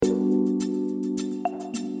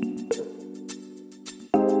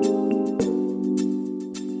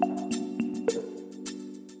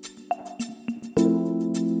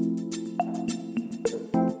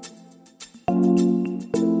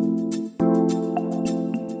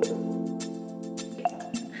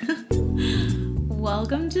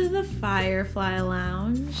Welcome to the Firefly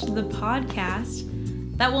Lounge, the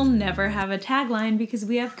podcast that will never have a tagline because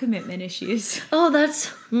we have commitment issues. Oh,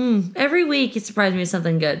 that's... every week you surprise me with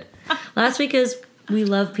something good. Last week is we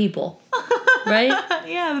love people, right?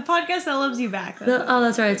 Yeah, the podcast that loves you back.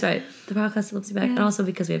 That's right. The podcast that loves you back. Yeah. And also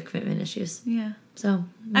because we have commitment issues. Yeah. So...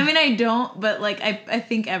 I mean, I don't, but like, I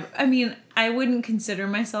think... I wouldn't consider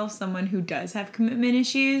myself someone who does have commitment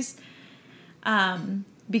issues.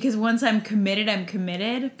 Because once I'm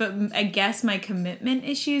committed, but I guess my commitment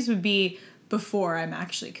issues would be before I'm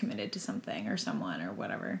actually committed to something or someone or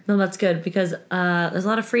whatever. No, that's good because there's a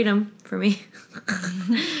lot of freedom for me.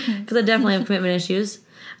 Because I definitely have commitment issues.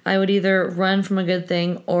 I would either run from a good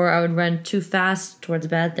thing or I would run too fast towards a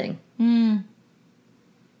bad thing.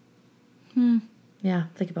 Yeah,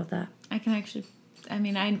 think about that. I can actually... I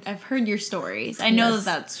mean, I've heard your stories. I know that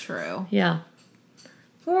that's true. Yeah.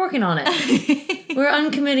 We're working on it. We're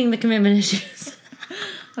uncommitting the commitment issues.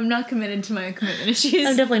 I'm not committed to my commitment issues.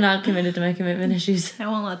 I'm definitely not committed to my commitment issues. I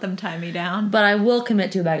won't let them tie me down. But I will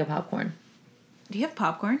commit to a bag of popcorn. Do you have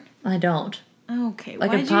popcorn? I don't. Okay.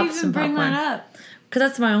 Like why'd you even bring that up? Because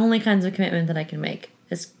that's my only kinds of commitment that I can make,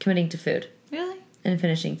 is committing to food. Really? And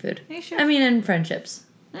finishing food. Are you sure? I mean, and friendships.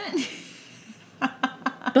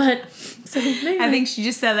 But... So I think she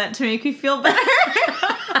just said that to make me feel better.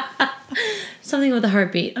 Something with a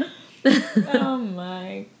heartbeat. Oh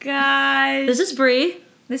my gosh. This is Bree.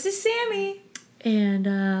 This is Sammy. And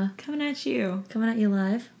coming at you. Coming at you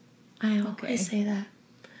live. I always say that.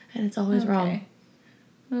 And it's always wrong.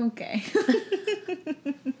 Okay.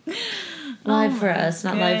 Live for us,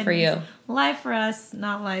 not live for you. Live for us,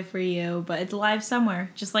 not live for you. But it's live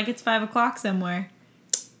somewhere. Just like it's 5 o'clock somewhere.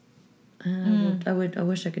 I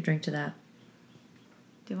wish I could drink to that.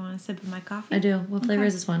 Do you want a sip of my coffee? I do. What flavor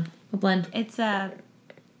is this one? What blend? It's a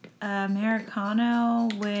Americano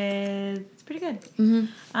with... It's pretty good.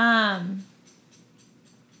 Mm-hmm.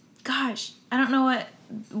 Gosh, I don't know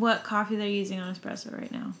what coffee they're using on espresso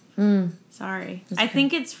right now. Sorry. I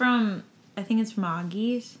think it's from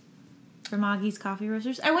Augie's. From Augie's Coffee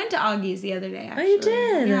Roasters. I went to Augie's the other day, actually. Oh, you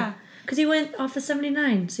did? Yeah. Because you went off the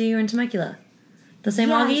 79, so you were in Temecula. The same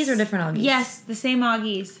Augie's or different Augie's? Yes, the same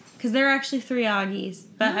Augie's. Because there are actually 3 Augie's.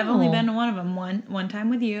 But I've only been to one of them. One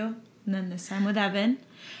time with you, and then this time with Evan.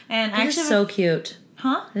 And It is so cute.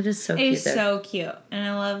 Huh? It is so cute. It's so cute. And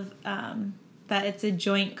I love that it's a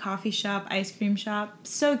joint coffee shop, ice cream shop.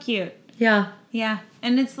 So cute. Yeah. Yeah.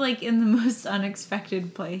 And it's like in the most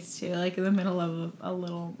unexpected place, too. Like in the middle of a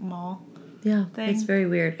little mall. Yeah. Thing. It's very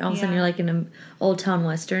weird. All of a sudden you're like in an old town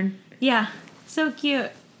western. Yeah. So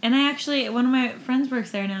cute. And one of my friends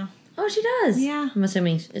works there now. Oh, she does? Yeah. I'm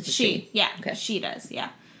assuming it's she. Yeah. Okay. She does, yeah.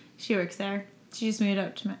 She works there. She just moved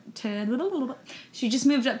up to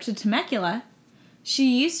Temecula.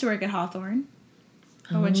 She used to work at Hawthorne.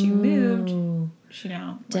 But when she moved, she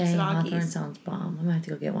now works at Augie's. Hawthorne sounds bomb. I'm going to have to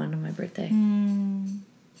go get one on my birthday.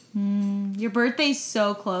 Your birthday's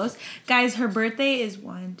so close. Guys, her birthday is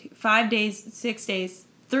 5 days, 6 days,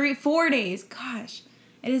 4 days. Gosh.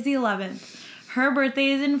 It is the 11th. Her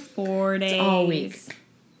birthday is in 4 days. It's all week.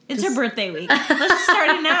 It's her birthday week. Let's just start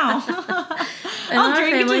it now. I'll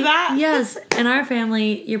drink you to that. Yes. In our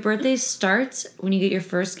family, your birthday starts when you get your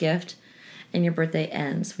first gift, and your birthday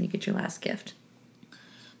ends when you get your last gift.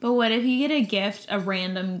 But what if you get a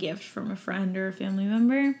random gift from a friend or a family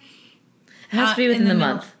member? It has to be within the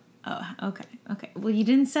month. Oh, okay. Well, you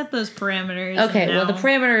didn't set those parameters. Okay, well, the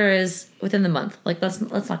parameter is within the month. Like, let's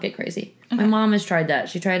not get crazy. Okay. My mom has tried that.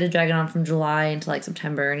 She tried to drag it on from July into, like,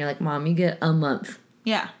 September, and you're like, Mom, you get a month.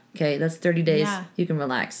 Yeah. Okay, that's 30 days. Yeah. You can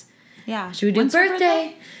relax. Yeah. Should we do When's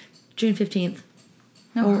birthday? June 15th.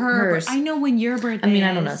 No, hers. I know when your birthday is.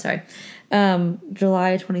 I don't know, sorry.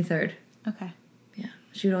 July 23rd. Okay. Yeah.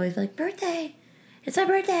 She would always be like, birthday. It's my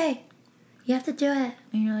birthday. You have to do it.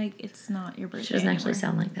 And you're like, it's not your birthday. She doesn't actually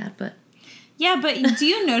sound like that, but... Yeah, but do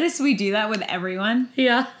you notice we do that with everyone?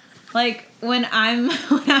 Yeah. Like, when I'm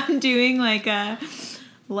doing,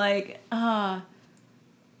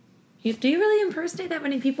 Do you really impersonate that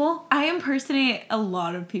many people? I impersonate a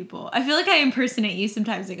lot of people. I feel like I impersonate you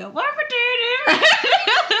sometimes. I go, what for dude?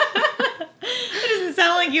 It doesn't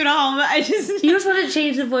sound like you at all, but I just... You just want to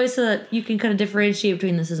change the voice so that you can kind of differentiate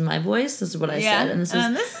between this is my voice, this is what I said, and this is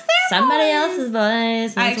somebody else's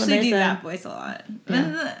voice. I actually do that voice a lot.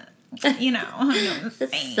 Yeah. You know,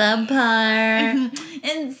 it's subpar.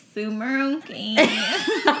 And super okay.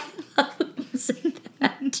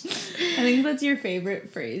 I think that's your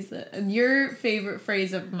favorite phrase. Your favorite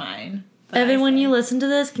phrase of mine. Evan, when you listen to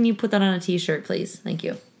this, can you put that on a t-shirt, please? Thank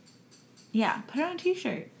you. Yeah, put it on a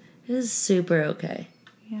t-shirt. It is super okay.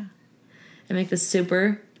 Yeah. And make the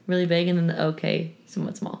super really big and then the okay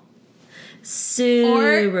somewhat small.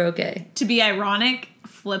 Super okay. To be ironic,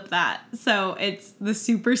 flip that. So it's the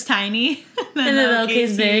super's tiny. And then the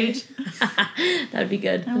okay's big. That would be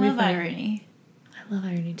good. I love irony. I love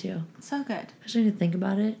irony too. So good. Especially to think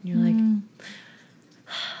about it and you're like,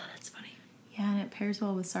 that's funny. Yeah, and it pairs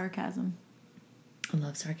well with sarcasm. I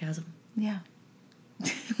love sarcasm. Yeah.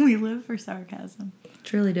 We live for sarcasm.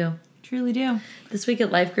 Truly do. Truly do. This week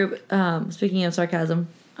at Life Group, speaking of sarcasm,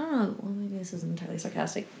 I don't know, well, maybe this isn't entirely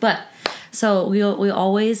sarcastic, but so we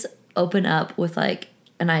always open up with like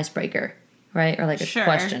an icebreaker, right? Or like a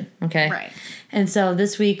question, okay? Right. And so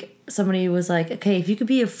this week, somebody was like, okay, if you could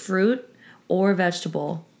be a fruit or a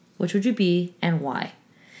vegetable, which would you be and why?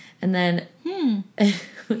 And then it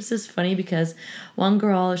was just funny because one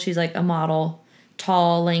girl, she's like a model,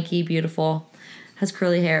 tall, lanky, beautiful, has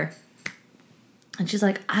curly hair. And she's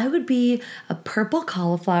like, I would be a purple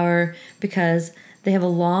cauliflower because they have a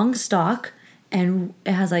long stalk and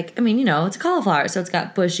it has like, I mean, you know, it's a cauliflower. So it's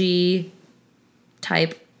got bushy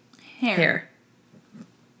type hair.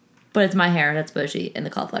 But it's my hair that's bushy and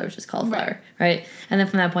the cauliflower is just cauliflower, right? And then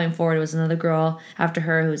from that point forward, it was another girl after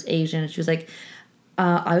her who was Asian. And she was like,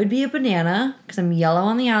 I would be a banana because I'm yellow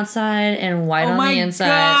on the outside and white on the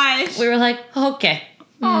inside. Gosh. We were like, okay.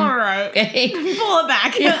 All right. Okay. Pull it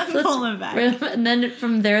back. Yeah, Pull it back. And then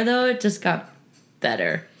from there, though, it just got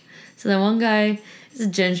better. So then one guy is a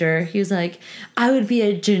ginger. He was like, I would be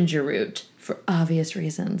a ginger root for obvious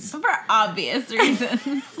reasons. For obvious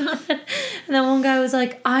reasons. And then one guy was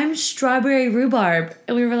like, I'm strawberry rhubarb.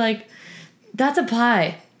 And we were like, that's a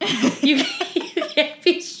pie. You can't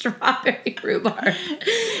be strawberry rhubarb.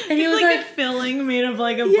 And he was like a filling made of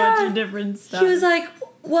like a bunch of different stuff. He was like,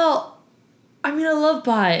 well, I mean, I love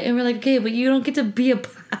pie. And we're like, okay, but you don't get to be a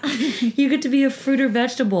pie. You get to be a fruit or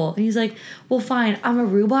vegetable. And he's like, well, fine. I'm a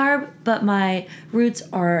rhubarb, but my roots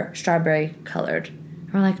are strawberry colored.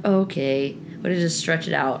 And we're like, okay. Way to just stretch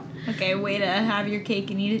it out. Okay, way to have your cake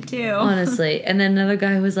and eat it too. Honestly. And then another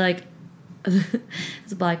guy was like,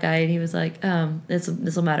 it's a black guy, and he was like, this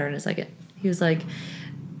will matter in a second. He was like,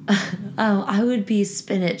 oh, I would be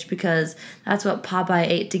spinach because that's what Popeye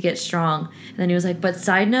ate to get strong. And then he was like, but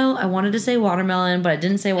side note, I wanted to say watermelon, but I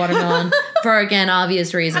didn't say watermelon for, again,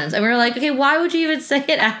 obvious reasons. And we were like, okay, why would you even say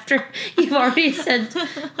it after you've already said,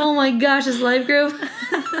 oh my gosh, this Life Group?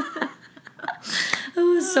 It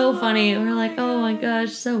was so funny. We were like, oh my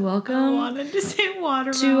gosh, so welcome. I wanted to say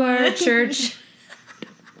watermelon. To our church.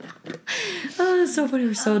 Oh, it was so funny.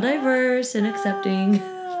 We're so diverse and accepting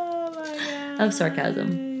of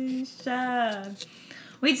sarcasm.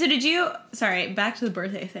 Wait, so did you... Sorry, back to the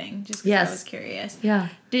birthday thing. Just because I was curious. Yeah.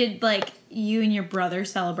 Did, like, you and your brother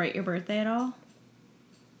celebrate your birthday at all?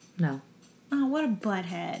 No. Oh, what a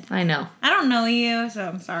butthead. I know. I don't know you, so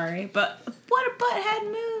I'm sorry. But what a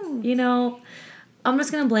butthead move. You know, I'm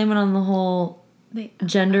just going to blame it on the whole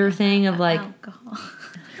gender thing of, like... Alcohol.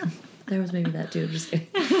 There was maybe that too. Just kidding.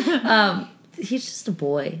 He's just a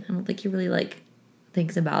boy. I don't think he really, like,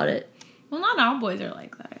 thinks about it. Well, not all boys are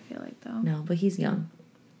like that, I feel like, though. No, but he's young.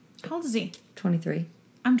 How old is he? 23.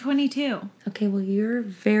 I'm 22. Okay, well, you're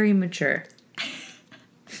very mature.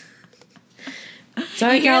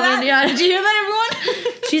 Sorry, You hear Calvin. that? Yeah. Did you hear that,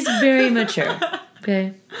 everyone? She's very mature.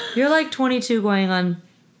 Okay? You're like 22 going on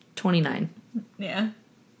 29. Yeah.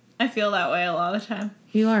 I feel that way a lot of the time.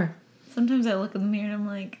 You are. Sometimes I look in the mirror and I'm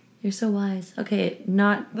like... You're so wise. Okay,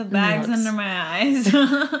 not... The bag's under my eyes.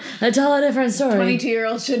 Let's tell a different story.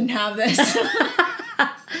 22-year-olds shouldn't have this.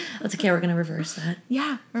 That's okay, we're going to reverse that.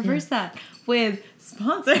 Yeah, reverse that with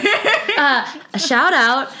sponsor. A shout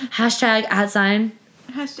out. Hashtag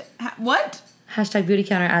 @ what? Hashtag beauty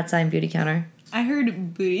counter @ beauty counter. I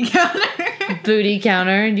heard booty counter. Booty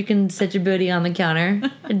counter. You can sit your booty on the counter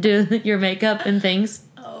and do your makeup and things.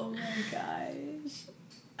 Oh my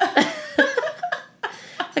gosh.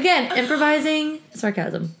 Again, improvising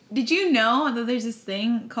sarcasm. Did you know that there's this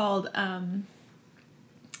thing called dang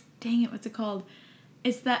it, what's it called?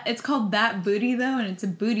 It's called That Booty though, and it's a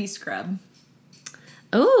booty scrub.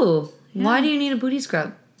 Oh, Yeah. Why do you need a booty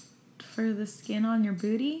scrub? For the skin on your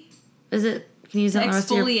booty? Is it? Can you use that on the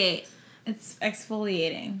rest of your... Exfoliate. It's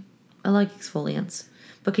exfoliating. I like exfoliants,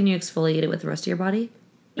 but can you exfoliate it with the rest of your body?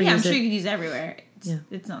 Or Yeah, I'm use sure it- you could use it everywhere.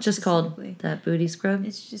 It's not just called specifically- That Booty Scrub.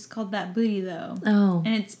 It's just called That Booty though. Oh,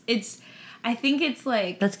 And it's I think it's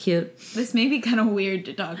like that's cute. this may be kind of weird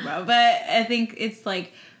to talk about, but I think it's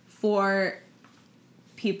like for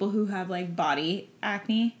people who have like body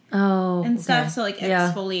acne Oh, and stuff. okay. So like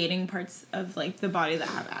Yeah. exfoliating parts of like the body that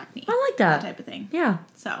have acne. I like that. Type of thing. Yeah,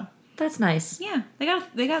 So that's nice. yeah, they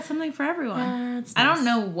got something for everyone. That's I nice. don't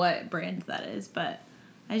know what brand that is, but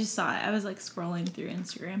I just saw it. I was like scrolling through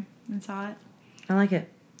Instagram and saw it. I like it.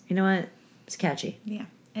 You know what? It's catchy. Yeah,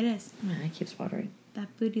 it is. Man, it keeps watering. That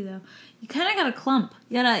booty though. You kind of got a clump.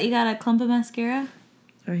 You got a clump of mascara.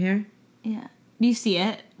 Over here? Yeah. Do you see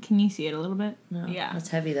it? Can you see it a little bit? No. Yeah. That's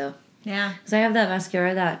heavy though. Yeah. Because I have that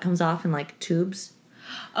mascara that comes off in like tubes.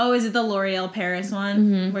 Oh, is it the L'Oreal Paris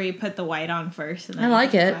one where you put the white on first? And then I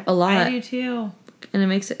like it a lot. I do too.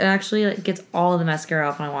 And it actually like, gets all of the mascara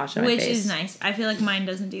off when I wash it. Which is nice. I feel like mine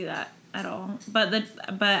doesn't do that at all. But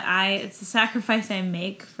it's a sacrifice I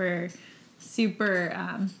make for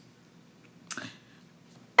super.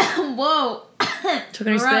 Whoa! Took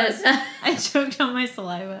on your spit. I choked on my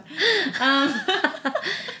saliva.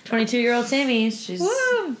 22-year-old Sammy, she's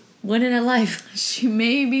Woo! winning at life. She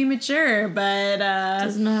may be mature, but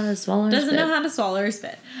Doesn't know how to swallow her doesn't spit. know how to swallow her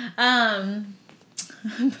spit.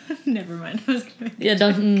 Never mind. I was gonna. Yeah,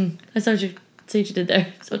 don't. I saw what you did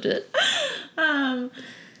there. So do it.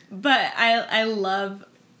 But I love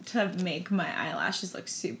to make my eyelashes look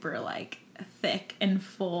super like thick and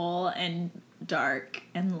full and dark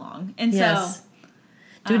and long. And Yes.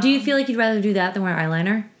 So do you feel like you'd rather do that than wear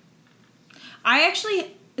eyeliner?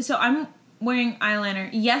 I'm wearing eyeliner.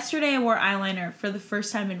 Yesterday I wore eyeliner for the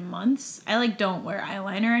first time in months. I don't wear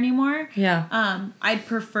eyeliner anymore. Yeah. I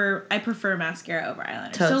prefer mascara over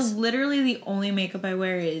eyeliner. Totes. So literally the only makeup I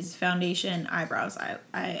wear is foundation, eyebrows,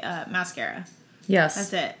 mascara. Yes.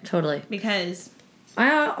 That's it. Totally. Because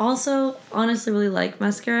I also honestly really like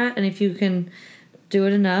mascara, and if you can do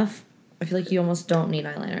it enough, I feel like you almost don't need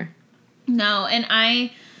eyeliner. no, and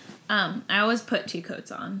I always put 2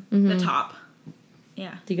 coats on the top.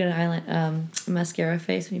 Yeah. Do you get a mascara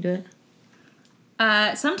face when you do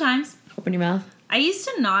it? Sometimes. Open your mouth. I used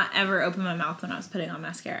to not ever open my mouth when I was putting on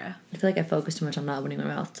mascara. I feel like I focus too much on not opening my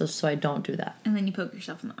mouth, so I don't do that And then you poke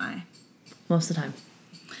yourself in the eye. most of the time.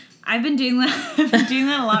 I've been doing that. I've been doing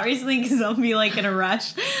that a lot recently because I'll be in a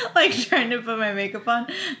rush, trying to put my makeup on,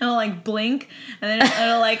 and I'll blink, and then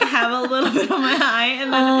it'll have a little bit on my eye,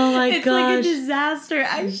 and then Oh my it's gosh. a disaster.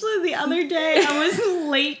 Actually, the other day I was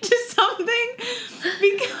late to something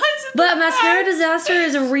because. But mascara disaster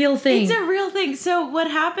is a real thing. It's a real thing. So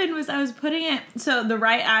what happened was I was putting it. So the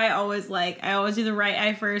right eye I always do the right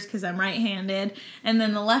eye first because I'm right-handed, and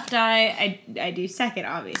then the left eye I do second,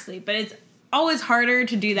 obviously, but it's always harder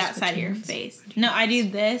to do that side of your face. No, I do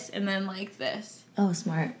this and then this. Oh,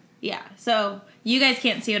 smart. Yeah. So you guys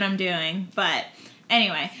can't see what I'm doing, but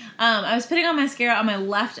anyway, I was putting on mascara on my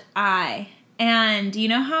left eye, and you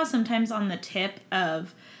know how sometimes on the tip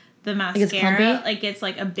of the mascara, it's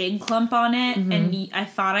a big clump on it, and I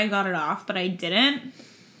thought I got it off, but I didn't,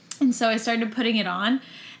 and so I started putting it on,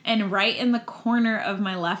 and right in the corner of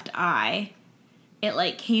my left eye,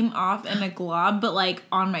 it came off in a glob, but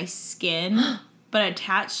on my skin, but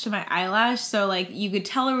attached to my eyelash. So you could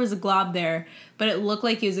tell there was a glob there, but it looked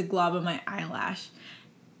like it was a glob on my eyelash.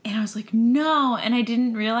 And I was like, no. And I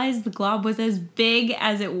didn't realize the glob was as big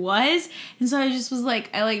as it was. And so I just was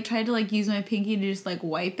I tried to use my pinky to just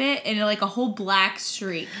wipe it, and a whole black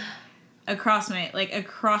streak across my,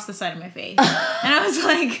 across the side of my face. And I was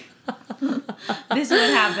like, this would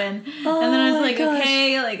happen. Oh, and then I was my gosh.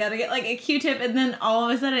 okay, gotta get a Q-tip, and then all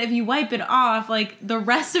of a sudden if you wipe it off, the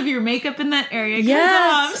rest of your makeup in that area comes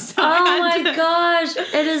off. So oh my gosh.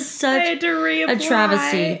 It is I such had to reapply. a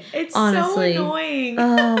travesty. It's honestly. so annoying.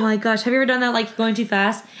 Oh my gosh. Have you ever done that going too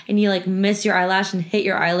fast and you miss your eyelash and hit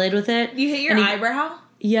your eyelid with it? You hit your eyebrow?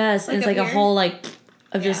 Yes. And it's up a here? whole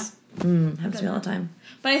of just happens to me all the time.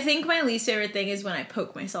 But I think my least favorite thing is when I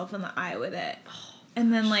poke myself in the eye with it.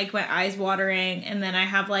 And then my eyes watering, and then I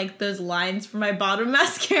have those lines from my bottom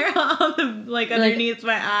mascara on the underneath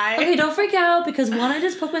my eye. Okay, don't freak out because 1, I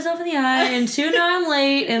just poked myself in the eye, and 2, now I'm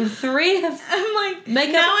late, and 3, I'm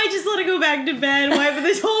makeup. now I just want to go back to bed, wipe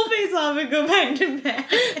this whole face off, and go back to bed.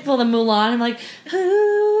 Pull the Mulan. I'm like,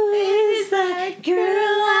 who is that girl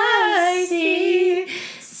I see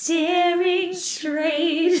staring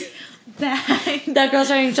straight? Back. That girl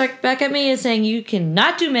starting to check back at me is saying you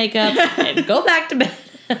cannot do makeup and go back to bed.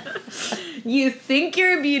 You think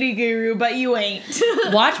you're a beauty guru, but you ain't.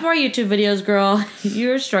 Watch more YouTube videos, girl.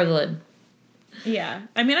 You're struggling. Yeah.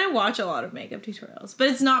 I mean, I watch a lot of makeup tutorials, but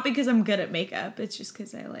it's not because I'm good at makeup. It's just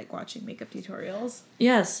because I like watching makeup tutorials.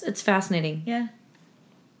 Yes, it's fascinating. Yeah.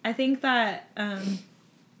 I think that,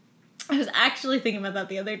 I was actually thinking about that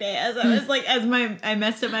the other day as I was I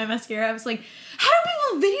messed up my mascara. I was like, how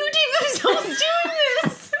do people videotape themselves doing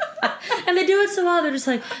this? And they do it so well. They're just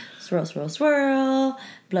swirl, swirl, swirl,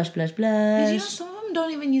 blush, blush, blush. Did you know some of them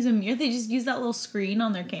don't even use a mirror? They just use that little screen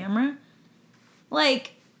on their camera. What?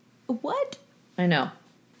 I know.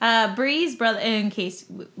 Bree's brother,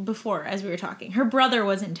 before, as we were talking, her brother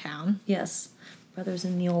was in town. Yes. Brother's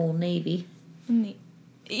in the old Navy.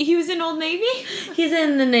 He was in Old Navy? He's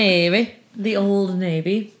in the Navy. The old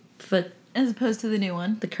Navy. But As opposed to the new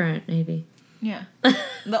one. the current Navy. Yeah.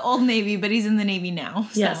 The Old Navy, but he's in the Navy now.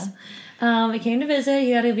 So. Yes. He came to visit.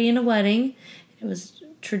 He had to be in a wedding. It was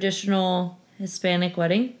traditional Hispanic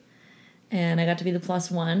wedding. And I got to be the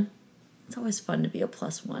 +1. It's always fun to be a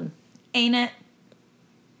 +1. Ain't it?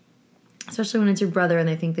 Especially when it's your brother and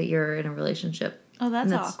they think that you're in a relationship. Oh, that's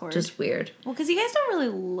And that's awkward. just weird. Well, because you guys don't really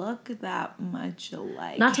look that much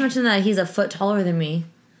alike. Not to mention that he's a foot taller than me.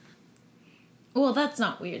 Well, that's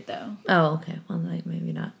not weird, though. Oh, okay. Well, like,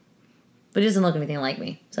 maybe not. But he doesn't look anything like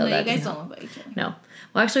me. So No, that you guys doesn't don't help. look like each other. No.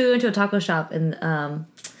 Well, actually, we went to a taco shop, and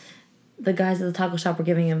the guys at the taco shop were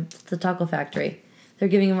giving him the taco factory. They're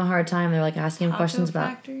giving him a hard time. They're like asking him Taco questions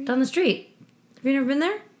factory? about down the street. Have you never been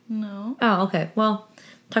there? No. Oh, okay. Well,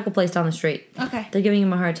 taco place down the street. Okay. They're giving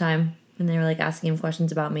him a hard time, and they were like asking him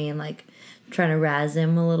questions about me and like trying to razz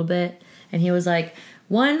him a little bit. And he was like,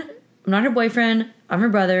 1, I'm not her boyfriend. I'm her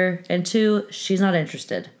brother. And 2, she's not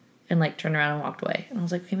interested. And like turned around and walked away. And I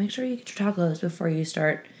was like, okay, make sure you get your tacos before you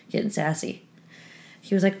start getting sassy.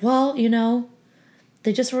 He was like, well, you know,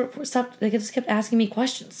 they just stopped. They just kept asking me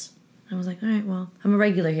questions. I was like, all right, well, I'm a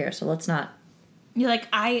regular here, so let's not. You're like,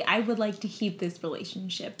 I would like to keep this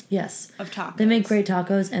relationship Yes. of tacos. They make great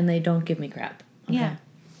tacos and they don't give me crap. Okay? Yeah.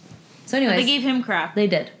 So anyways. They gave him crap. They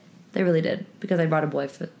did. They really did. Because I brought a boy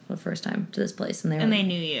for the first time to this place. And they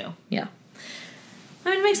knew you. Yeah. I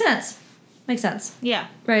mean, it makes sense. Makes sense. Yeah.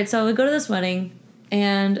 Right, so we go to this wedding,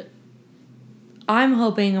 and I'm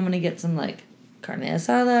hoping I'm going to get some, like, carne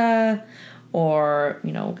asada, or,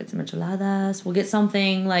 you know, we'll get some enchiladas. We'll get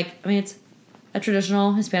something, like, I mean, it's a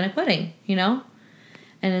traditional Hispanic wedding, you know?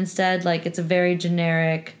 And instead, like, it's a very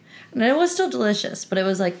generic, and it was still delicious, but it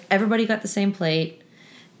was, like, everybody got the same plate.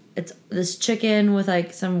 It's this chicken with,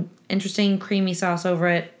 like, some interesting creamy sauce over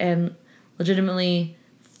it, and legitimately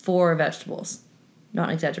 4 vegetables. Not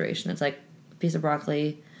an exaggeration. It's, like, a piece of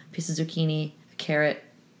broccoli, a piece of zucchini, a carrot,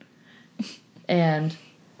 and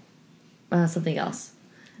something else.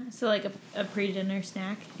 So like a pre-dinner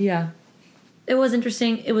snack. Yeah. It was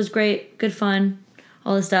interesting. It was great. Good fun.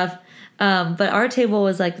 All this stuff. But our table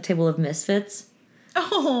was like the table of misfits.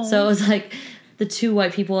 Oh. So it was like the 2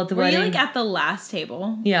 white people at the Were wedding. you like at the last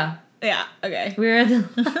table? Yeah. Yeah. Okay. We were at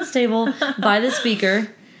the last table by the speaker.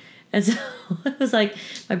 And so it was like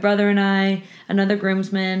my brother and I, another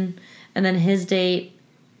groomsman, and then his date.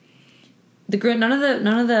 None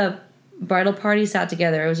of the bridal party sat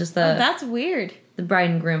together. It was just Oh, that's weird. the bride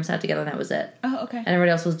and groom sat together, and that was it. Oh, okay. And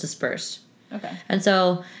everybody else was dispersed. Okay. And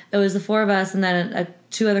so it was the 4 of us, and then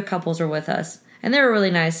 2 other couples were with us. And they were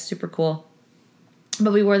really nice, super cool.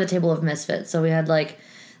 But we were the table of misfits. So we had, like,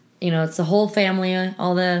 you know, it's the whole family,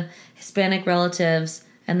 all the Hispanic relatives,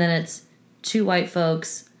 and then it's 2 white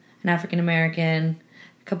folks, an African American,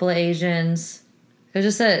 a couple of Asians. It was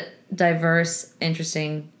just a diverse,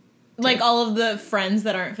 interesting... Like all of the friends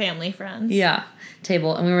that aren't family friends. Yeah,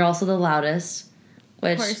 table. And we were also the loudest,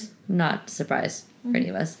 which, course. not a surprise for any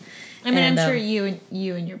of us. I mean, And, I'm sure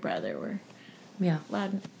you and your brother were Yeah.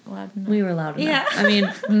 loud enough. We were loud enough. Yeah. I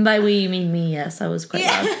mean, by we, you mean me, yes. I was quite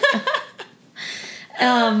loud.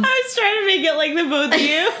 I was trying to make it like the both of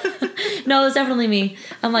you. No, it was definitely me.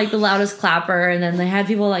 I'm like the loudest clapper, and then they had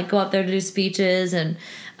people like go up there to do speeches, and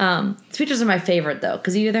speeches are my favorite though,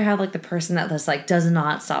 because you either have like the person that just like does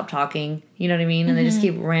not stop talking, you know what I mean, and they just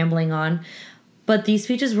keep rambling on. But these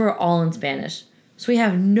speeches were all in Spanish, so we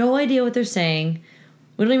have no idea what they're saying.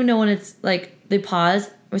 We don't even know when it's like they pause,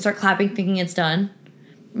 we start clapping, thinking it's done,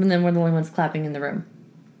 and then we're the only ones clapping in the room.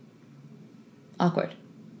 Awkward.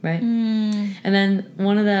 Right? And then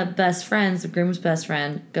one of the best friends, the groom's best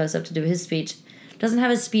friend, goes up to do his speech. Doesn't have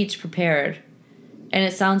his speech prepared. And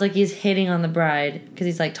it sounds like he's hitting on the bride because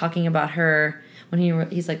he's like talking about her when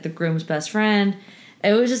he's like the groom's best friend.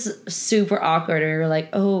 It was just super awkward. And we were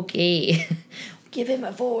like, okay, give him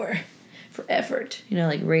a 4 for effort. You know,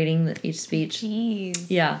 like rating each speech. Jeez.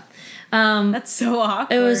 Yeah. That's so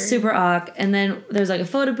awkward. It was super awkward. And then there's like a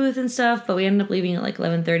photo booth and stuff, but we ended up leaving at like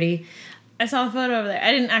 11:30. I saw a photo over there.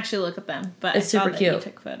 I didn't actually look at them, but It's I saw super that cute. you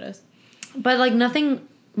took photos. But, like, nothing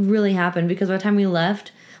really happened because by the time we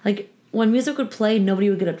left, like, when music would play, nobody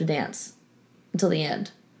would get up to dance until the end.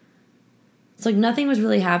 It's like nothing was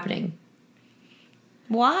really happening.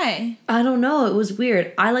 Why? I don't know. It was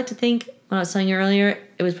weird. I like to think, when I was telling you earlier,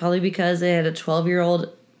 it was probably because they had a 12-year-old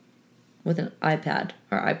with an iPad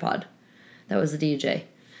or iPod that was the DJ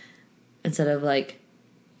instead of, like,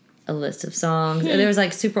 a list of songs. There was,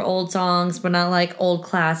 like, super old songs, but not, like, old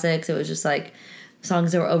classics. It was just, like,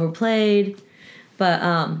 songs that were overplayed.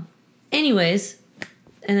 But, anyways,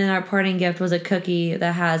 And then our parting gift was a cookie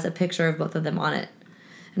that has a picture of both of them on it.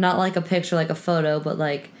 Not like a picture, like a photo, but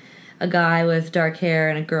like a guy with dark hair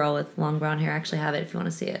and a girl with long brown hair. I actually have it if you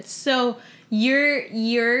want to see it. So your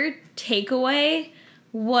takeaway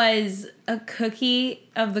was a cookie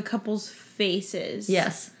of the couple's faces.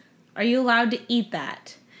 Yes. Are you allowed to eat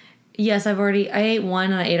that? Yes, I ate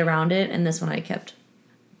one and I ate around it, and this one I kept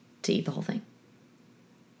to eat the whole thing.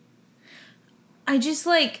 I just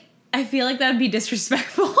I feel like that'd be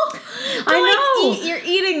disrespectful. I know. You're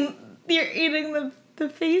eating the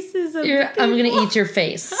faces of the people. I'm gonna eat your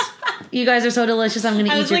face. You guys are so delicious. I'm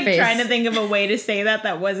gonna eat your face. I was trying to think of a way to say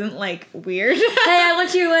that wasn't weird. Hey, I went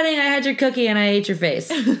to your wedding. I had your cookie and I ate your face.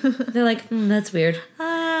 They're like, that's weird.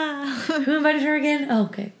 Who invited her again? Oh,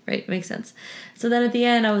 okay, right, makes sense. So then at the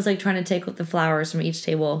end, I was trying to take the flowers from each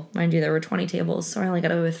table. Mind you, there were 20 tables, so I only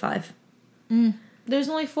got away with 5. There's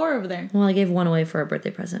only 4 over there. Well, I gave 1 away for a birthday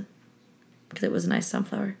present because it was a nice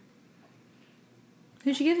sunflower.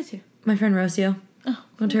 Who'd you give it to? My friend Rocio. Oh,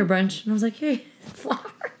 went to her brunch, and I was like, "Here,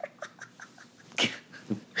 flower."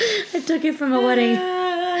 I took it from a wedding.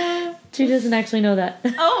 She doesn't actually know that.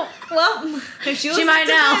 Oh, well, if she might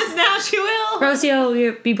now. This now, she will.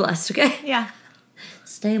 Rocio, be blessed, okay? Yeah.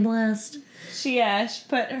 Stay blessed.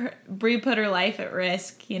 Brie put her life at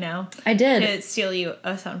risk, I did. To steal you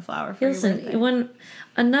a sunflower for your birthday. When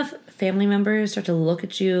enough family members start to look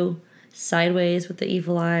at you sideways with the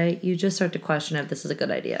evil eye, you just start to question if this is a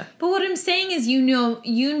good idea. But what I'm saying is you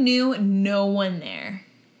knew no one there.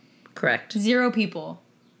 Correct. 0 people.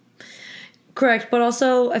 Correct, but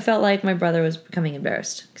also I felt like my brother was becoming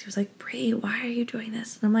embarrassed. Because he was like, Brie, why are you doing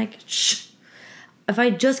this? And I'm like, shh. If I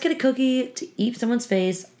just get a cookie to eat someone's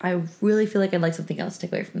face, I really feel like I'd like something else to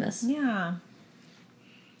take away from this. Yeah.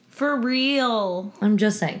 For real. I'm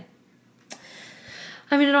just saying.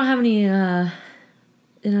 I mean, I don't have any, it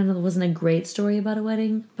wasn't a great story about a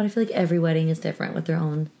wedding, but I feel like every wedding is different with their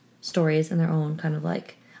own stories and their own kind of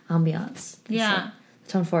ambiance. Yeah.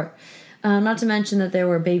 Tone 4. Not to mention that there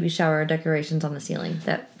were baby shower decorations on the ceiling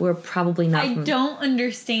that were probably not. I don't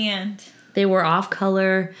understand. They were off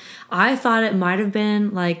color. I thought it might have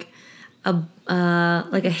been a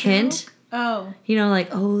hint. Oh.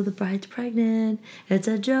 Oh, the bride's pregnant. It's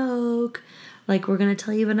a joke. We're going to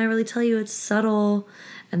tell you, but not really tell you. It's subtle.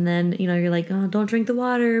 And then, you're like, oh, don't drink the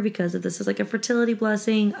water because if this is a fertility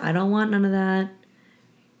blessing, I don't want none of that.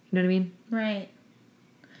 You know what I mean? Right.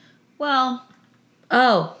 Well.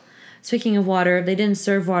 Oh, speaking of water, they didn't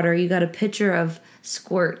serve water. You got a pitcher of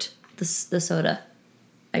Squirt, the soda,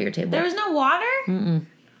 at your table. There was no water? Mm-mm.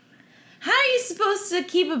 How are you supposed to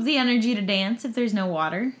keep up the energy to dance if there's no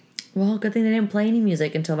water? Well, good thing they didn't play any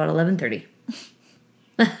music until about 11:30.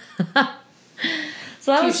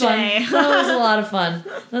 So that was fun. That was a lot of fun.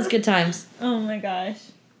 That was good times. Oh my gosh.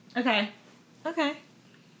 Okay.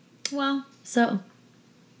 Well. So.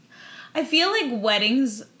 I feel like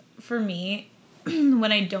weddings, for me,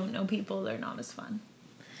 when I don't know people, they're not as fun.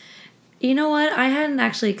 You know what? I hadn't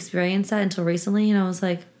actually experienced that until recently, and I was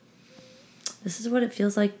like, this is what it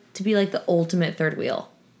feels like to be the ultimate third wheel.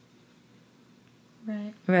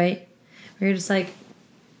 Right. Right? Where you're just I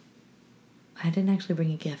didn't actually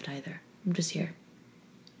bring a gift either. I'm just here.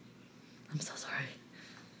 I'm so sorry.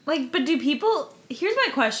 But do people... Here's my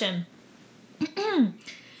question.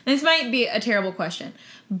 This might be a terrible question,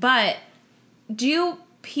 but do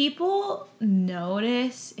people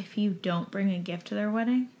notice if you don't bring a gift to their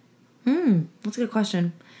wedding? That's a good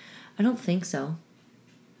question. I don't think so.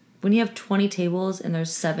 When you have 20 tables and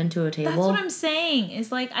there's 7 to a table... That's what I'm saying.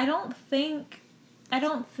 Is I don't think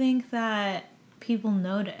that people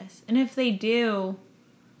notice. And if they do...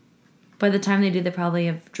 By the time they do, they probably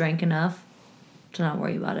have drank enough to not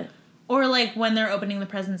worry about it. Or when they're opening the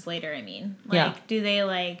presents later, I mean. Yeah. Do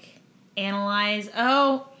they analyze,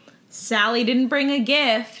 oh, Sally didn't bring a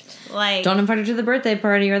gift. Don't invite her to the birthday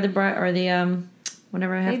party or the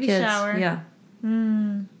whenever I have baby kids. Shower. Yeah.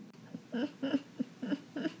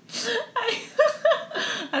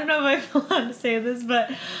 I don't know if I feel allowed to say this,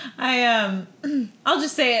 but I'll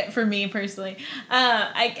just say it for me personally.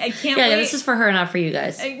 I can't wait. Yeah, this is for her, not for you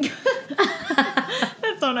guys. That's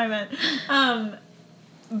what I meant.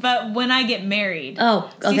 But when I get married... Oh,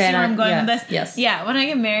 okay. See where I'm going with this? Yes. Yeah, when I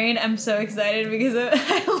get married, I'm so excited because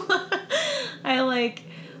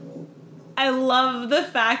I love the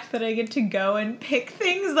fact that I get to go and pick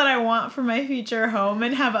things that I want for my future home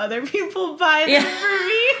and have other people buy them for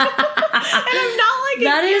me. And I'm not a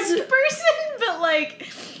gift person,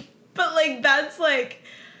 but that's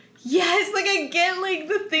yes, I get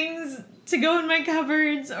the things to go in my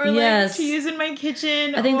cupboards or Yes. like to use in my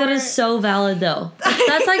kitchen. I think that or- is so valid, though.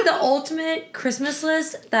 That's like the ultimate Christmas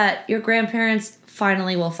list that your grandparents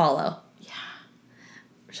finally will follow. Yeah.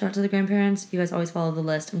 Shout out to the grandparents. You guys always follow the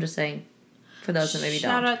list. I'm just saying, for those that maybe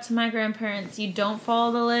Shout don't. out to my grandparents. You don't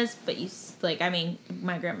follow the list, but you like. I mean,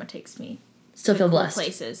 my grandma takes me Still feel cool blessed.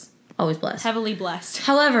 places. Always blessed. Heavily blessed.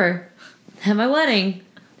 However, at my wedding,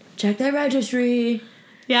 check that registry.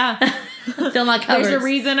 Yeah. Fill my cupboards. There's a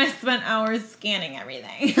reason I spent hours scanning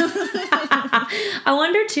everything. I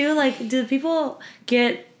wonder too, like, do people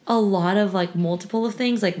get a lot of like multiple of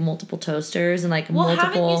things, like multiple toasters and like Well, multiple?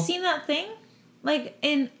 haven't you seen that thing? Like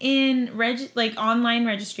in like online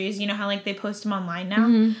registries, you know how like they post them online now?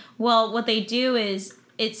 Mm-hmm. Well, what they do is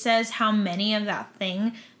it says how many of that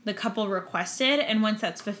thing the couple requested, and once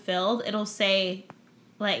that's fulfilled, it'll say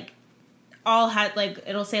like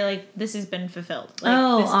it'll say like this has been fulfilled. Like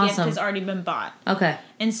Oh, this gift awesome. has already been bought. Okay.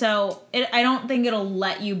 And so I don't think it'll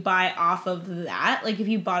let you buy off of that. Like if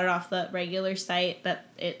you bought it off the regular site that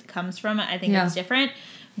it comes from, I think Yeah. it's different.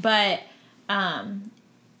 But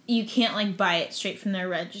you can't like buy it straight from their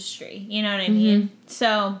registry. You know what I mean?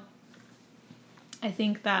 So I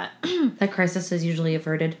think that That crisis is usually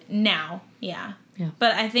averted. now, yeah. Yeah.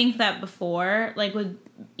 But I think that before, like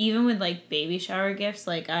even with like baby shower gifts,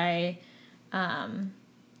 like I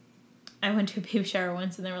went to a baby shower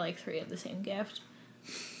once and there were like 3 of the same gift.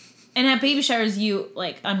 And at baby showers, you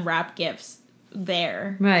like unwrap gifts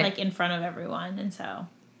there, Right. like in front of everyone, and so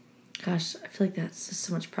Gosh, I feel like that's just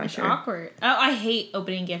so much it's pressure. awkward. Oh, I hate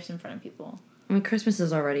opening gifts in front of people. I mean, Christmas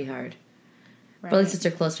is already hard. Right. But at least it's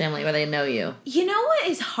your close family where they know you. You know what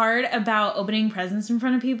is hard about opening presents in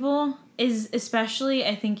front of people is, especially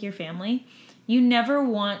I think your family, you never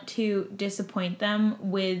want to disappoint them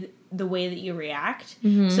with the way that you react.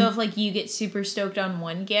 So if like you get super stoked on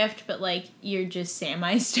one gift, but like you're just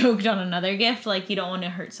semi-stoked on another gift, like you don't want to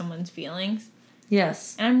hurt someone's feelings.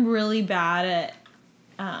 Yes. And I'm really bad at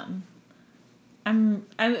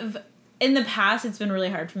I've in the past it's been really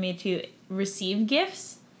hard for me to receive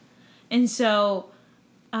gifts. And so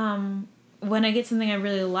when I get something I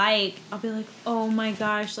really like, I'll be like, "Oh my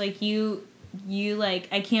gosh, like you like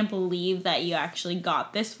I can't believe that you actually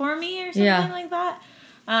got this for me," or something Yeah. like that.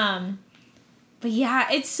 But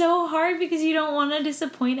yeah, it's so hard because you don't want to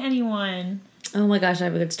disappoint anyone. Oh my gosh, I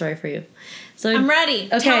have a good story for you. So I'm ready.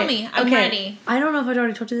 Okay, Tell me. I'm okay. ready. I don't know if I'd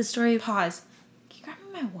already told you this story. Pause. Can you grab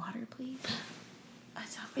me my water, please?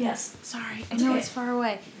 It's over. Yes. Sorry. I It's know okay. it's far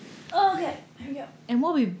away. Oh, okay. Here we go. And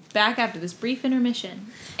we'll be back after this brief intermission.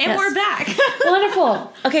 And Yes. we're back.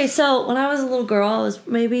 Wonderful. Okay, so when I was a little girl, I was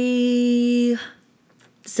maybe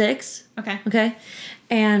 6. Okay. Okay,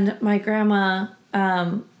 and my grandma,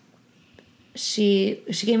 she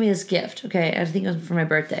gave me this gift. Okay, I think it was for my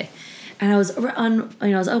birthday, and I was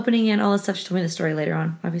I was opening it, and all this stuff. She told me the story later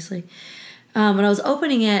on, obviously. But I was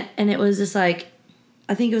opening it, and it was just like,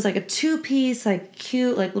 I think it was like a 2-piece, like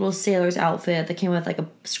cute, like little sailor's outfit that came with like a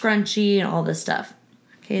scrunchie and all this stuff.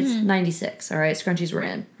 Okay, it's 96. All right, scrunchies were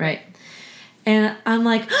in, right? And I'm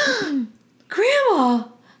like, Grandma,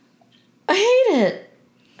 I hate it.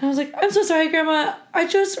 And I was like, I'm so sorry, Grandma. I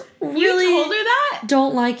just really You told her that?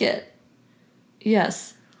 don't like it.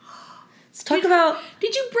 Yes. Let's talk about.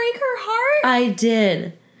 Did you break her heart? I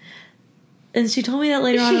did. And she told me that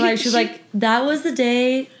later on in life. She was like, that was the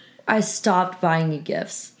day I stopped buying you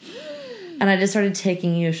gifts. And I just started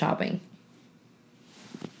taking you shopping.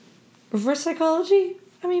 Reverse psychology?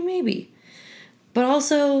 I mean, maybe. But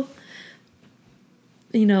also,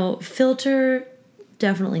 filter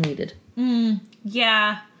definitely needed.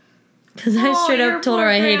 Yeah. Because I straight your up told her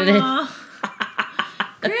poor I hated it. grandma.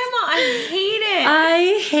 Grandma, I hate it.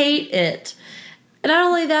 I hate it. And not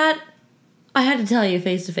only that, I had to tell you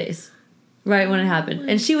face to face right when it happened.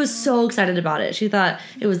 And she was so excited about it. She thought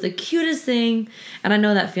it was the cutest thing. And I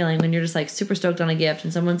know that feeling when you're just like super stoked on a gift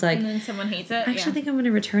and someone's like, And then someone hates it. I actually think I'm going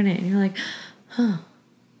to return it. And you're like, huh,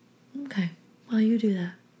 okay, well, you do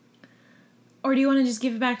that. Or do you want to just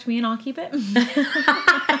give it back to me and I'll keep it?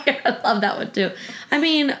 I love that one too. I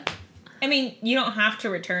mean, you don't have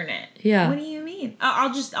to return it. Yeah. What do you mean?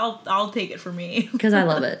 I'll take it for me. because I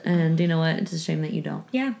love it. And you know what? It's a shame that you don't.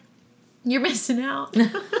 Yeah. You're missing out.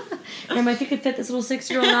 Grandma, if you could fit this little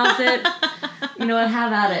 6-year-old outfit, you know what?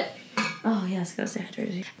 Have at it. Oh, yes, gotta stay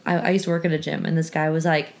hydrated. I used to work at a gym, and this guy was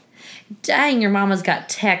like, dang, your mama's got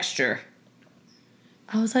texture.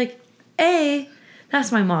 I was like, A,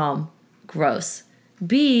 that's my mom. Gross.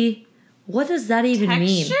 B, what does that even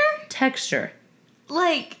mean? Texture? Texture.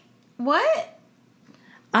 Like, what?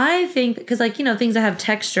 I think, because, things that have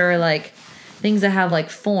texture, like, things that have, like,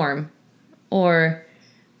 form, or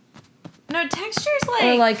No, texture's like...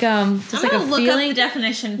 Or like, just I'm like a gonna look feeling. up the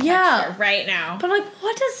definition texture Yeah. right now. But I'm like,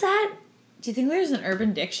 what does that... Do you think there's an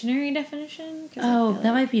Urban Dictionary definition? Oh,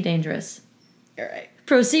 that might be dangerous. You're right.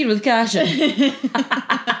 Proceed with caution.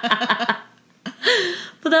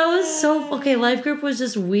 But that was so... Okay, Life Group was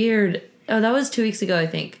just weird. Oh, that was 2 weeks ago, I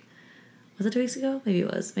think. Was it 2 weeks ago? Maybe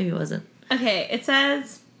it was. Maybe it wasn't. Okay, it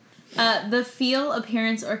says... the feel,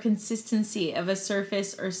 appearance, or consistency of a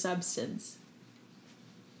surface or substance.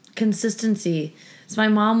 Consistency. So my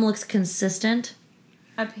mom looks consistent.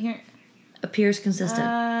 Appears consistent.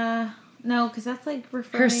 No, because that's like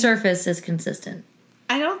referring... Her surface is consistent.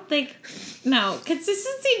 I don't think... No,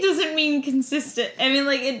 consistency doesn't mean consistent. I mean,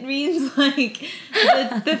 like, it means, like,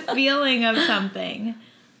 the feeling of something.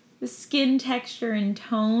 The skin texture and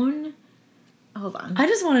tone. Hold on. I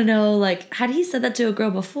just want to know, like, had he said that to a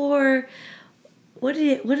girl before? What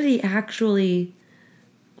did he actually...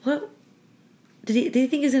 What... Did he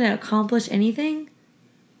think he's going to accomplish anything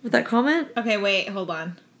with that comment? Okay, wait, hold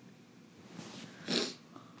on.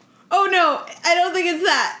 Oh, no, I don't think it's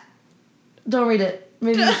that. Don't read it.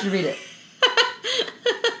 Maybe you should read it.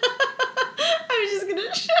 I'm just going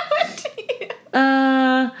to show it to you.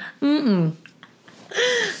 Oh, I'm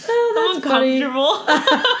that's funny. uncomfortable.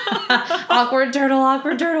 Awkward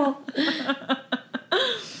turtle.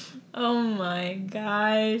 Oh my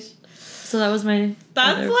gosh. So that was my...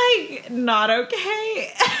 That's like not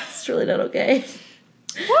okay. It's really not okay.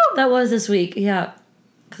 Woo! That was this week, yeah.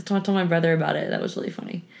 Because I told my brother about it. That was really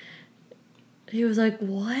funny. He was like,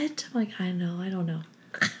 what? I'm like, I don't know.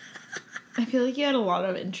 I feel like you had a lot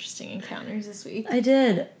of interesting encounters this week. I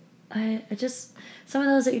did. I just... Some of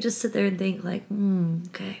those that you just sit there and think like,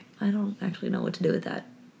 okay, I don't actually know what to do with that.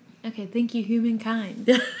 Okay, thank you, humankind.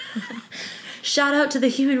 Shout out to the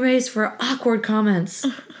human race for awkward comments.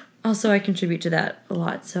 Also, I contribute to that a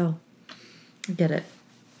lot, so I get it.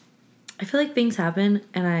 I feel like things happen,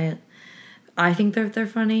 and I think they're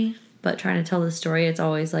funny, but trying to tell the story, it's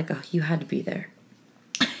always like, oh, you had to be there.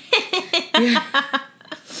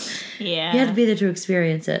 Yeah. You had to be there to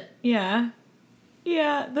experience it. Yeah.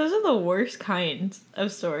 Yeah, those are the worst kinds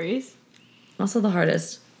of stories. Also the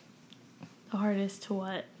hardest. The hardest to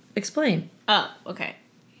what? Explain. Oh, okay.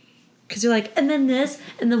 Because you're like, and then this,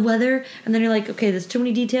 and the weather, and then you're like, okay, there's too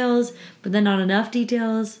many details, but then not enough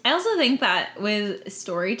details. I also think that with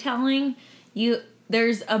storytelling,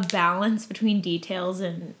 there's a balance between details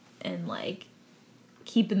and like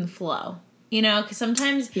keeping the flow. You know, because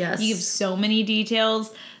sometimes you give so many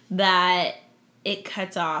details that it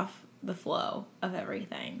cuts off the flow of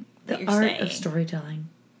everything that you're saying. The art of storytelling.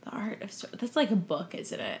 The art of that's like a book,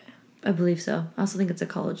 isn't it? I believe so. I also think it's a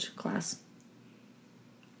college class.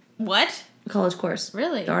 What? A college course.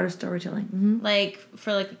 Really? The art of storytelling. Mm-hmm. Like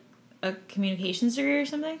for like a communications degree or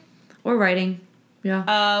something? Or writing. Yeah.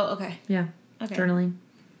 Oh, okay. Yeah. Okay. Journaling.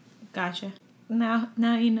 Gotcha. Now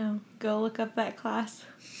you know. Go look up that class.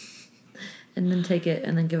 And then take it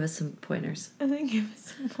and then give us some pointers. And then give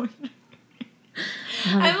us some pointers.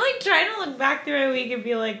 I'm like trying to look back through my week and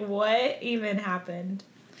be like, what even happened?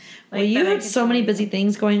 Like, well, you had so many busy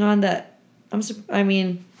things going on that I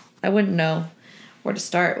wouldn't know where to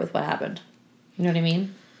start with what happened. You know what I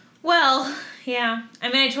mean? Well, yeah.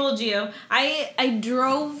 I mean, I told you. I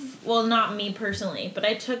drove, well, not me personally, but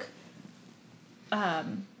I took,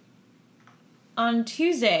 on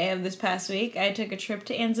Tuesday of this past week, I took a trip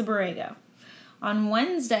to Anza Borrego. On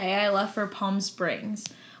Wednesday, I left for Palm Springs.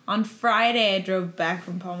 On Friday, I drove back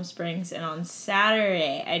from Palm Springs, and on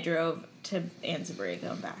Saturday, I drove to Anza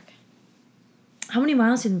Borrego and back. How many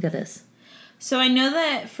miles do you think that is? So I know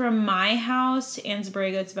that from my house to Anza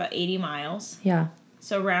Borrego, it's about 80 miles. Yeah.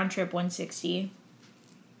 So round trip 160.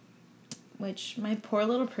 Which my poor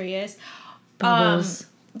little Prius. Bubbles.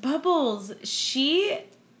 Bubbles. She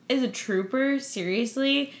is a trooper,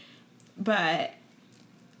 seriously. But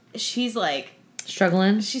she's like...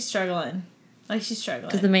 Struggling? She's struggling. Like, she's struggling.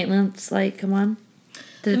 Because the maintenance light come on?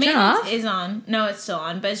 Did the it turn maintenance off? is on. No, it's still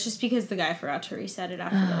on. But it's just because the guy forgot to reset it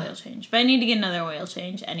after the oil change. But I need to get another oil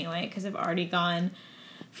change anyway. Because I've already gone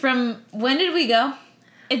from... When did we go?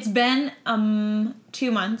 It's been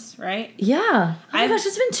 2 months, right? Yeah. Oh my gosh,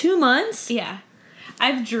 it's been 2 months? Yeah.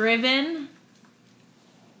 I've driven...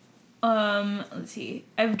 let's see.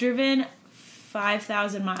 I've driven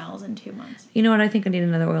 5,000 miles in 2 months. You know what? I think I need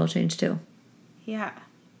another oil change too. Yeah.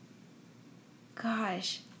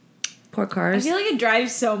 Gosh. Poor cars. I feel like I drive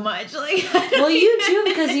so much. Like, well, you do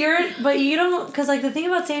because you don't, because like the thing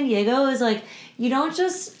about San Diego is like, you don't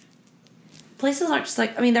just, places aren't just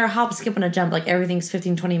like, I mean, they're a hop, skip, and a jump. Like everything's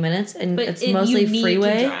 15, 20 minutes and it's mostly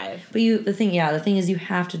freeway. To drive. But the thing is you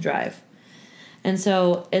have to drive. And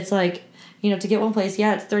so it's like, to get one place,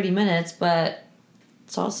 yeah, it's 30 minutes, but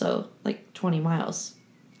it's also like 20 miles.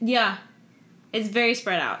 Yeah. It's very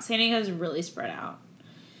spread out. San Diego is really spread out.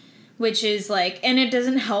 Which is like, and it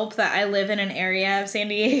doesn't help that I live in an area of San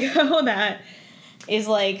Diego that is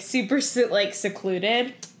like super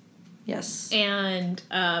secluded. Yes. And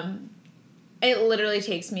it literally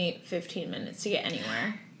takes me 15 minutes to get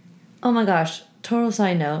anywhere. Oh my gosh. Total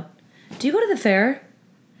side note. Do you go to the fair?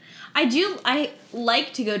 I do. I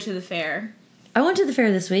like to go to the fair. I went to the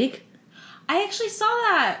fair this week. I actually saw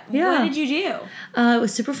that. Yeah. What did you do? It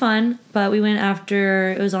was super fun, but we went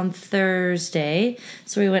after, it was on Thursday,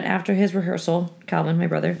 so we went after his rehearsal, Calvin, my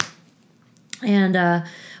brother, and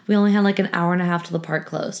we only had like an hour and a half till the park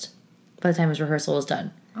closed by the time his rehearsal was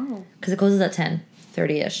done. Oh. Because it closes at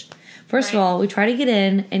 10:30ish. First of Right. all, we try to get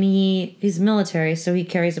in, and he's military, so he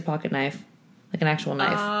carries a pocket knife, like an actual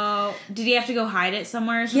knife. Oh. Did he have to go hide it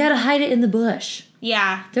somewhere or something? He had to hide it in the bush.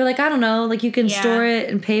 Yeah. They're like, I don't know, like you can Yeah. store it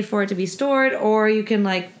and pay for it to be stored, or you can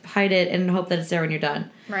like hide it and hope that it's there when you're done.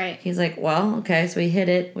 Right. He's like, well, okay. So he hid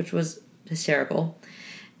it, which was hysterical.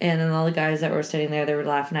 And then all the guys that were sitting there, they were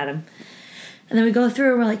laughing at him. And then we go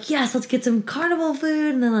through and we're like, yes, let's get some carnival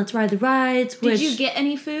food and then let's ride the rides. Did you get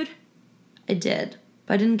any food? I did.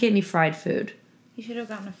 But I didn't get any fried food. You should have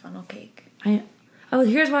gotten a funnel cake.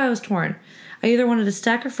 Here's why I was torn. I either wanted a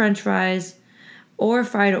stack of french fries or a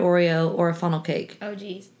fried Oreo or a funnel cake. Oh,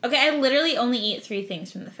 geez. Okay, I literally only eat 3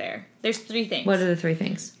 things from the fair. There's 3 things. What are the 3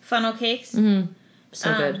 things? Funnel cakes. Mm-hmm.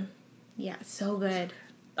 So good. Yeah, so good.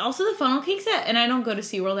 Also, the funnel cakes and I don't go to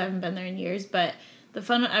SeaWorld, I haven't been there in years, but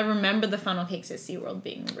I remember the funnel cakes at SeaWorld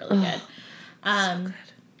being really good. So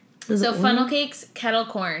good. So funnel cakes, kettle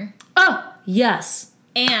corn, Oh, yes.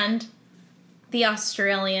 and the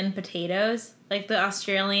Australian potatoes, like the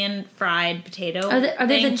Australian fried potato. Are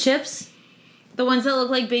they the things. chips? The ones that look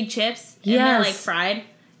like big chips? And Yes. they're like fried.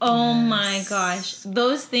 Oh my gosh.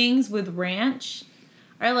 Those things with ranch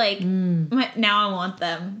are like, now I want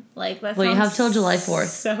them. Like, that Well, you sounds have till July 4th.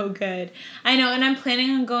 So good. I know, and I'm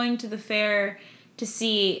planning on going to the fair to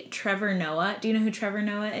see Trevor Noah. Do you know who Trevor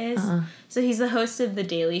Noah is? So he's the host of The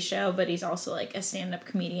Daily Show, but he's also like a stand-up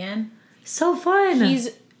comedian. So fun. He's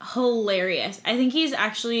hilarious. I think he's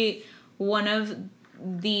actually one of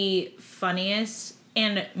the funniest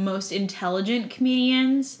and most intelligent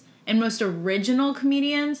comedians and most original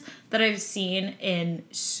comedians that I've seen in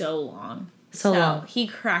so long. So long. He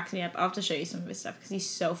cracked me up. I'll have to show you some of his stuff because he's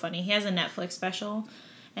so funny. He has a Netflix special,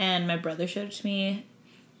 and my brother showed it to me.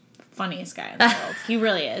 Funniest guy in the world. He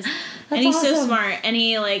really is. And he's so awesome. smart, and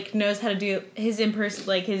he like knows how to do his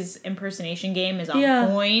impersonation game is on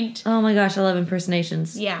point. Oh my gosh, I love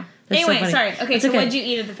impersonations. Yeah. That's so Anyway, funny. sorry. Okay, It's so okay. what'd you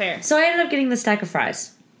eat at the fair? So I ended up getting the stack of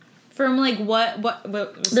fries. From like what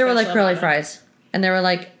was They were like special curly about it? fries. And they were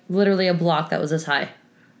like literally a block that was this high.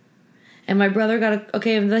 And my brother got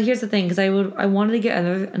here's the thing, because I wanted to get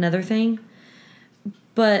another thing,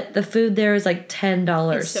 but the food there is like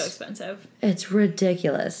 $10. It's so expensive. It's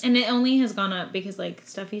ridiculous. And it only has gone up because like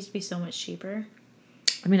stuff used to be so much cheaper.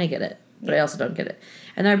 I mean, I get it, but I also don't get it.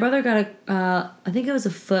 And then my brother got I think it was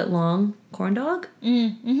a foot long corn dog.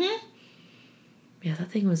 Mm-hmm. Yeah, that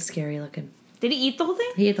thing was scary looking. Did he eat the whole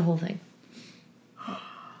thing? He ate the whole thing.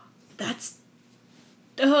 That's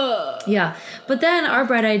Yeah. But then our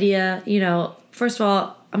bread idea, first of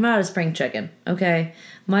all, I'm not a spring chicken, okay?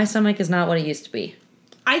 My stomach is not what it used to be.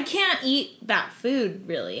 I can't eat that food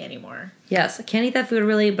really anymore. Yes, I can't eat that food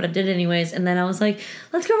really, but I did it anyways. And then I was like,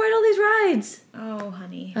 let's go ride all these rides. Oh,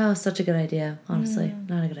 honey. Oh, such a good idea, honestly.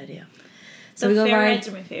 Not a good idea. So The we go fair ride. rides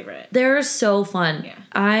are my favorite. They're so fun. Yeah.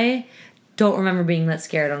 I don't remember being that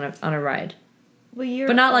scared on a ride. Well, you're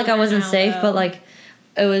But not like I older wasn't now, safe, though. but like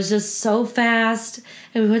it was just so fast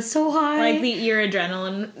and we went so high. like your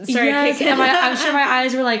adrenaline started Yes, kicking. and I'm sure my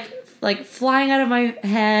eyes were like flying out of my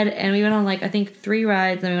head, and we went on I think 3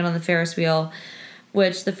 rides, then we went on the Ferris wheel,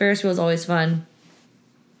 which the Ferris wheel is always fun.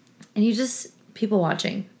 And people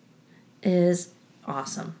watching is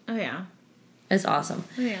awesome. Oh yeah. It's awesome.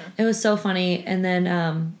 Oh yeah. It was so funny, and then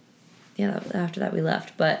after that we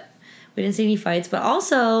left, but we didn't see any fights. But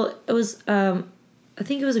also it was I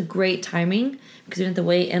think it was a great timing because we didn't have to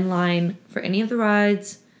wait in line for any of the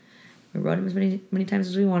rides. We rode them as many times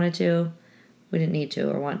as we wanted to. We didn't need to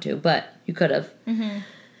or want to, but you could have.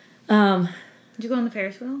 Mm-hmm. Did you go on the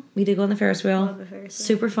Ferris wheel? We did go on the Ferris wheel. Love the Ferris wheel.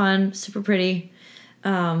 Super fun, super pretty.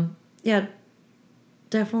 Yeah,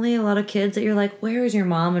 definitely a lot of kids that you're like, where is your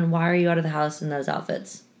mom and why are you out of the house in those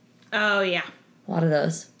outfits? Oh yeah. A lot of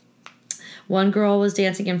those. One girl was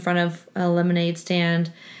dancing in front of a lemonade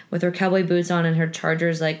stand with her cowboy boots on and her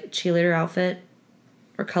Chargers cheerleader outfit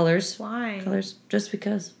or colors. Why? Colors, just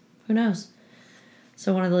because. Who knows?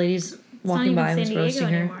 So one of the ladies walking by and was roasting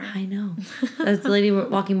her. Anymore. I know. The lady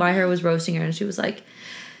walking by her was roasting her, and she was like,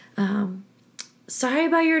 sorry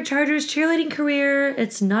about your Chargers cheerleading career.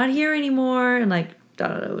 It's not here anymore. And like, I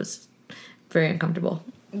don't know, it was very uncomfortable.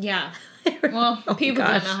 Yeah. Well, people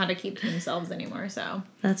gosh. don't know how to keep to themselves anymore, so.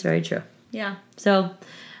 That's very true. Yeah. So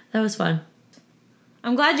that was fun.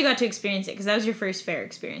 I'm glad you got to experience it because that was your first fair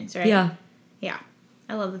experience, right? Yeah. Yeah.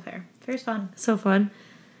 I love the fair. Fair's fun. So fun.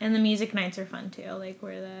 And the music nights are fun too, like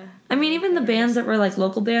where the... I mean, even the bands that were like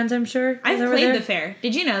local bands, I'm sure. I've played the fair.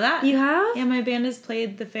 Did you know that? You have? Yeah, my band has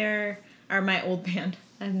played the fair, or my old band.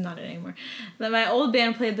 I'm not it anymore. But my old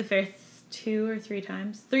band played the fair 2 or 3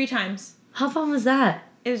 times. 3 times. How fun was that?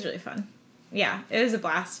 It was really fun. Yeah, it was a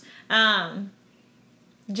blast.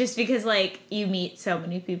 Just because, like, you meet so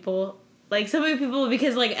many people. Like, so many people,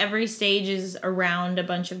 because, like, every stage is around a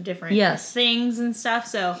bunch of different things and stuff.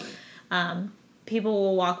 So, people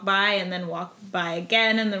will walk by and then walk by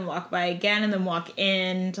again and then walk by again and then walk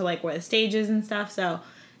in to, like, where the stage is and stuff. So, it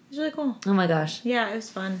was really cool. Oh, my gosh. Yeah, it was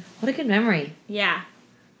fun. What a good memory. Yeah.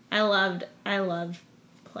 I loved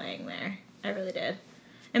playing there. I really did.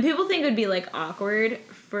 And people think it would be, like, awkward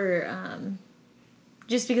for,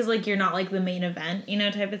 just because, like, you're not, like, the main event, you know,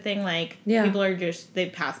 type of thing. Like, people are just, they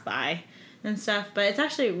pass by and stuff. But it's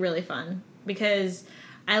actually really fun because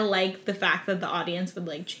I like the fact that the audience would,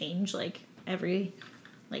 like, change, like, every,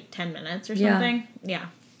 like, 10 minutes or something. Yeah.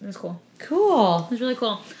 It was cool. Cool. It was really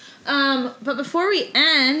cool. But before we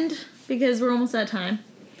end, because we're almost out of time,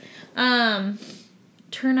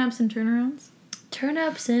 turn-ups and turnarounds.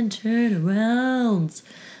 Turn-ups and turnarounds.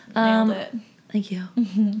 Nailed it. Thank you.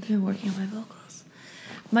 I've been working on my vocals.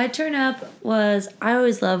 My turn-up was, I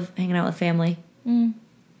always love hanging out with family.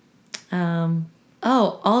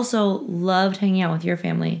 Also loved hanging out with your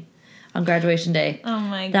family on graduation day. Oh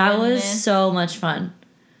my god. That was so much fun.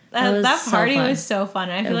 That party was so fun.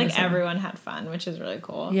 And I feel like everyone had fun, which is really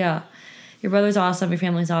cool. Yeah. Your brother's awesome. Your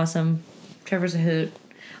family's awesome. Trevor's a hoot.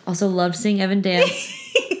 Also loved seeing Evan dance.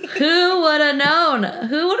 Who would have known?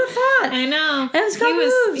 Who would have thought? I know.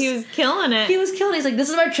 He was killing it. He was killing it. He's like, this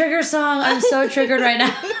is my trigger song. I'm so triggered right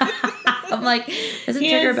now. I'm like, isn't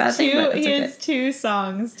trigger a bad thing? But it's he has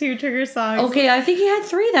 2 trigger songs. Okay, I think he had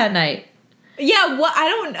 3 that night. Yeah, but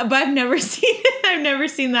I've never seen it. I've never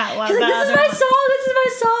seen that one. He's like, this is my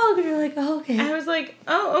song. And you're like, oh, okay. I was like,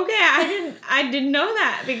 oh, okay. I didn't know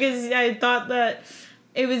that because I thought that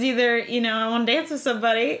it was either, you know, I want to dance with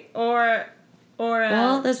somebody or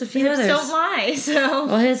well, there's a few hips others. don't lie, so.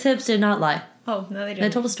 Well, his hips did not lie. Oh, no, they didn't. They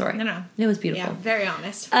told a story. No. It was beautiful. Yeah, very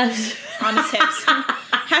honest. Honest hips.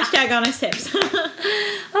 Hashtag honest hips.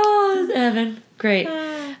 Oh, Evan. Great.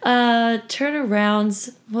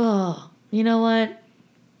 Turnarounds. Whoa. You know what?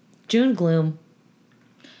 June gloom.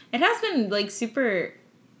 It has been, like, super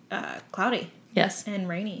cloudy. Yes. And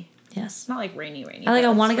rainy. Yes. It's not, like, rainy. I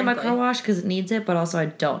want to get my car washed because it needs it, but also I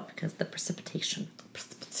don't because the precipitation.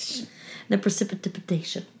 The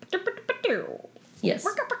precipitation. Yes.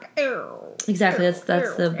 Exactly. That's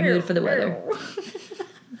the mood for the weather.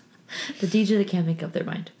 The DJ that can't make up their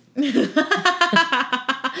mind. No,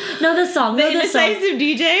 the song. The indecisive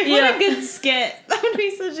DJ. What a good skit. That would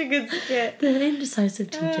be such a good skit. The indecisive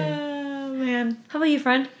DJ. Oh, man. How about you,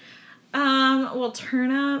 friend? Well,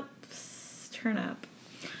 turn up.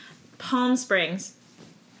 Palm Springs.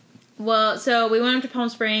 Well, so we went up to Palm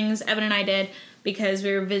Springs, Evan and I did, because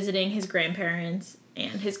we were visiting his grandparents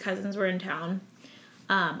and his cousins were in town.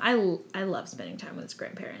 I love spending time with his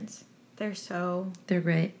grandparents. They're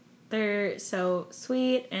great. They're so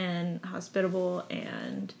sweet and hospitable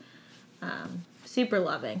and super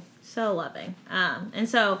loving. So loving. And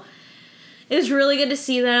so it was really good to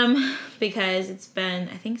see them because it's been,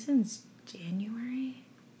 I think, since January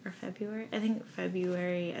or February. I think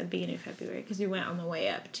February, at the beginning of February, because we went on the way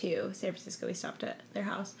up to San Francisco. We stopped at their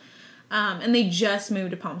house. And they just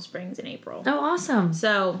moved to Palm Springs in April. Oh, awesome.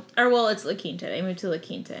 So, it's La Quinta. They moved to La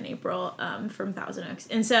Quinta in April from Thousand Oaks.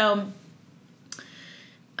 And so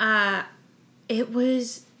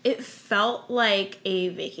it felt like a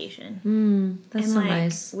vacation. That's and, so like,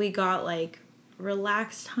 nice. We got, like,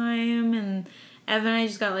 relaxed time, and Evan and I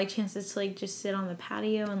just got, like, chances to, like, just sit on the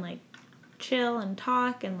patio and, like, chill and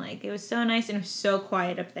talk, and, like, it was so nice, and it was so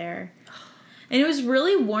quiet up there. And it was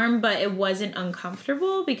really warm, but it wasn't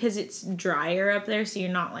uncomfortable because it's drier up there, so you're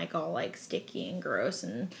not, like, all, like, sticky and gross,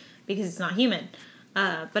 and because it's not humid.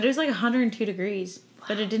 But it was, like, 102 degrees,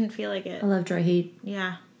 but it didn't feel like it. I love dry heat.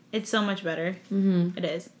 Yeah. It's so much better. Mm-hmm. It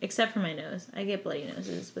is. Except for my nose. I get bloody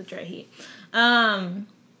noses with dry heat.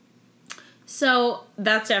 So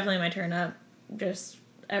that's definitely my turn up. Just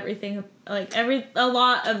everything, like a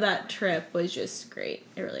lot of that trip was just great.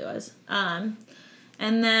 It really was. And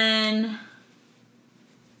And then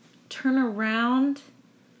turn around.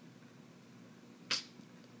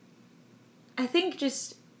 I think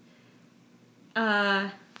just,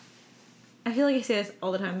 I feel like I say this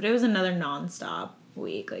all the time, but it was another nonstop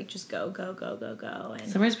week. Like, just go, go, go, go, go. And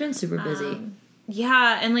Summer's been super busy.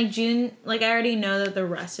 yeah, and like June, like I already know that the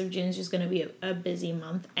rest of June's just going to be a busy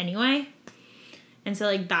month anyway. And so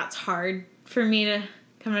like that's hard for me to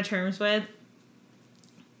come to terms with.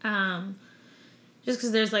 Just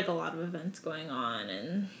because there's like a lot of events going on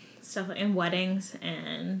and stuff like, and weddings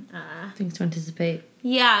and Things to anticipate.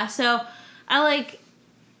 yeah, so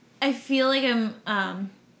I feel like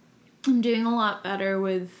I'm doing a lot better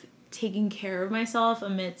with taking care of myself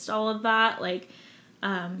amidst all of that. Like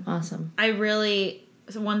Awesome. Another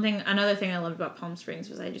thing I loved about Palm Springs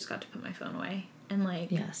was I just got to put my phone away, and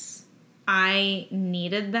like Yes. I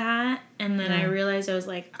needed that. And then I Yeah. realized I was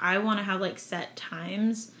like, I want to have like set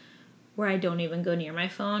times where I don't even go near my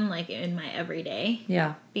phone, like in my everyday.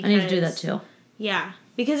 Yeah. I need to do that Because- too. Yeah.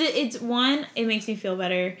 Because it makes me feel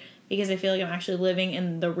better because I feel like I'm actually living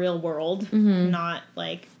in the real world, not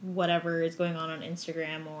like whatever is going on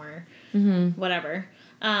Instagram or whatever.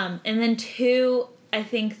 And then 2, I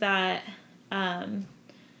think that I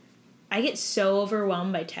get so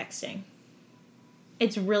overwhelmed by texting.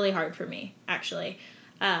 It's really hard for me, actually.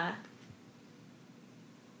 And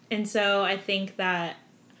so I think that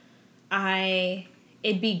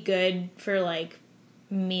it'd be good for like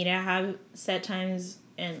me to have set times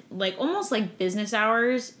and like almost like business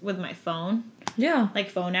hours with my phone, Yeah. like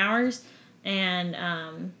phone hours.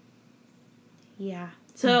 And yeah.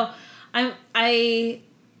 So I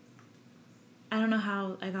don't know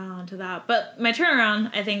how I got onto that, but my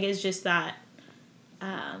turnaround I think is just that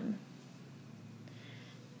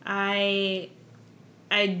I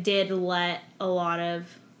did let a lot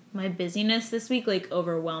of my busyness this week like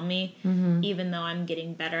overwhelm me. Even though I'm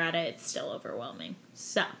getting better at it, it's still overwhelming.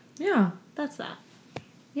 So Yeah. that's that.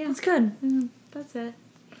 Yeah, That's good. that's it.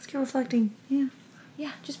 Let's get reflecting.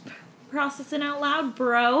 Yeah, just processing out loud,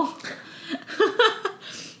 bro.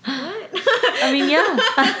 What? I mean, yeah.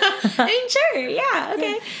 I mean, sure, yeah,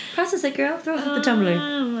 okay. Process it, girl. Throw it at the tumbler.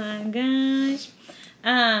 Oh my gosh.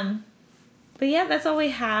 But yeah, that's all we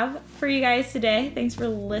have for you guys today. Thanks for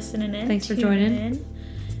listening in. Thanks for tuning joining.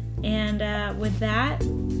 in. And with that,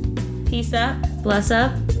 peace up Bless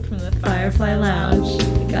up. from the Firefly Lounge.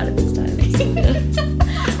 We got it this time.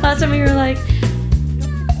 Last time we were like,